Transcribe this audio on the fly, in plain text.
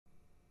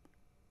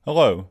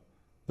Hello,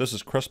 this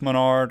is Chris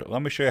Menard.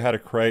 Let me show you how to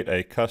create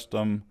a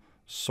custom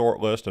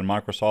sort list in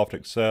Microsoft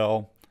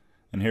Excel.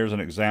 And here's an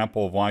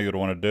example of why you'd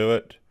want to do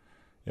it.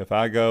 If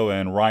I go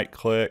and right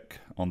click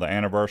on the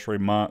anniversary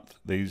month,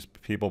 these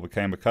people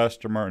became a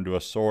customer, and do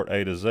a sort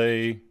A to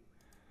Z,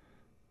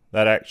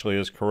 that actually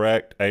is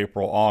correct,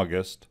 April,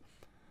 August.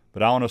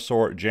 But I want to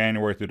sort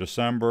January through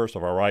December,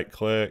 so if I right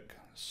click,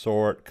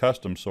 sort,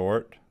 custom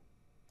sort,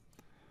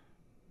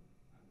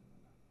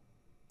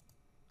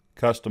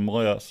 custom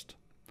list.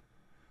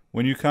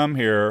 When you come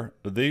here,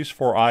 these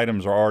 4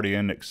 items are already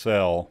in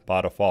Excel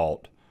by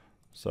default.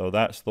 So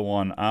that's the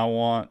one I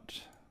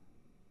want.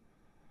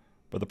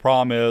 But the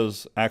problem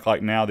is, act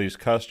like now these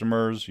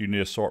customers, you need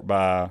to sort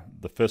by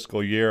the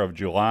fiscal year of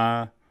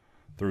July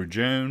through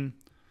June.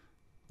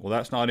 Well,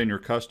 that's not in your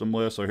custom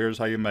list, so here's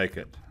how you make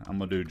it. I'm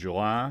going to do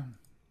July,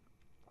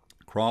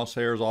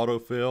 crosshairs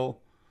autofill,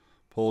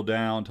 pull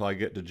down until I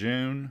get to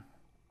June,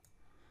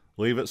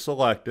 leave it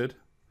selected,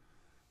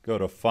 go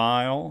to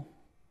File,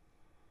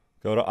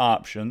 go to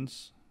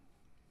Options.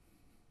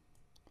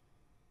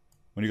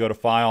 When you go to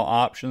File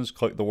Options,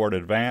 click the word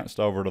Advanced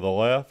over to the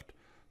left.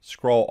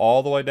 Scroll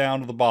all the way down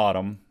to the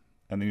bottom,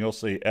 and then you'll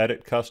see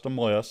Edit Custom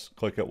List.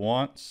 Click it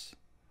once,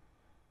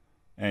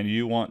 and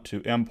you want to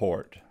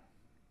import.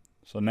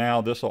 So now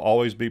this will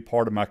always be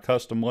part of my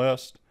custom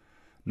list,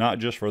 not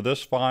just for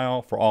this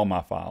file, for all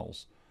my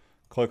files.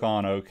 Click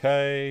on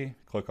OK,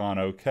 click on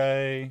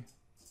OK.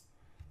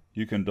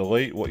 You can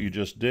delete what you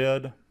just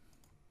did.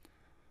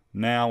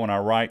 Now when I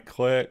right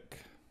click,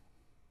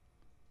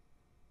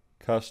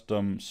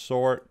 custom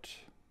sort,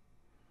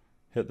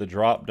 hit the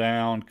drop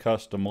down,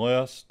 custom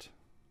list.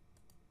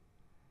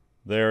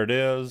 There it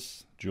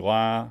is,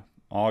 July,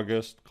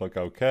 August, click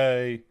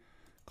OK,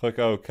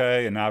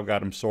 and now I've got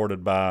them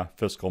sorted by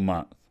fiscal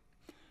month.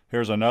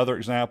 Here's another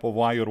example of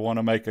why you'd want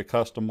to make a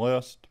custom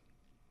list.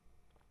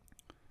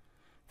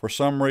 For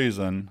some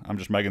reason, I'm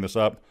just making this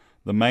up,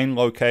 the main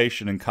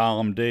location in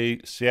column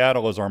D,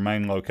 Seattle is our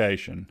main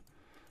location.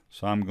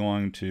 So I'm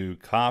going to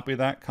copy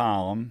that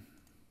column.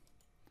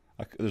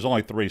 There's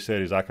only 3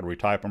 cities. I could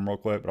retype them real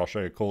quick, but I'll show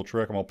you a cool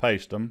trick. I'm going to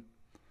paste them.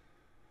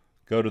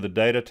 Go to the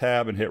Data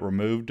tab and hit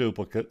Remove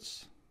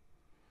Duplicates.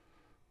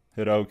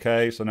 Hit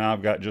OK. So now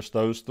I've got just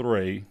those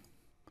 3.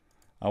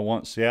 I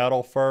want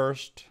Seattle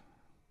first,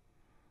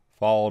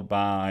 followed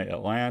by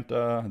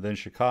Atlanta, then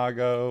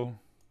Chicago.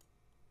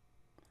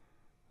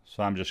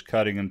 So I'm just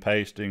cutting and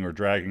pasting or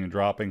dragging and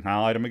dropping.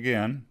 Highlight them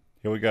again.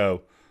 Here we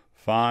go.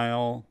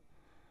 File,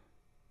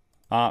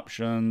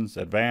 Options,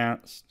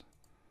 Advanced.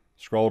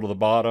 Scroll to the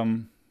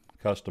bottom,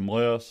 Custom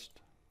List,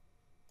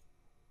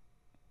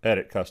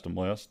 Edit Custom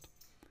List,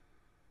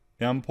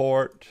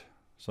 Import.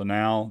 So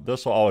now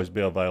this will always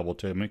be available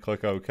to me.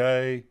 Click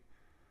OK,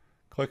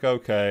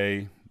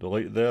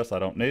 delete this, I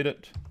don't need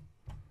it.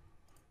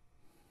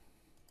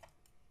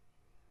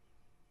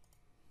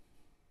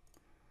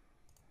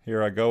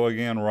 Here I go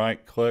again,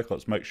 right click,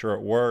 let's make sure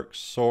it works.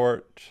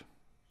 Sort,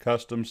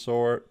 custom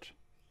sort,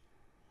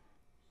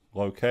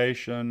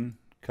 location,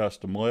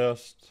 custom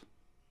list.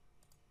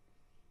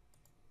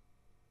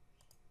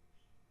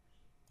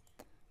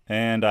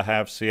 And I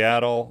have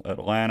Seattle,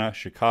 Atlanta,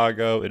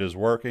 Chicago. It is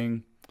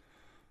working.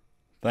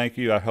 Thank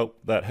you. I hope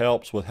that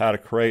helps with how to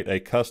create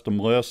a custom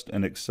list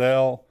in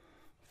Excel.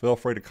 Feel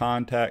free to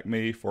contact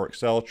me for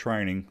Excel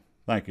training.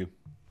 Thank you.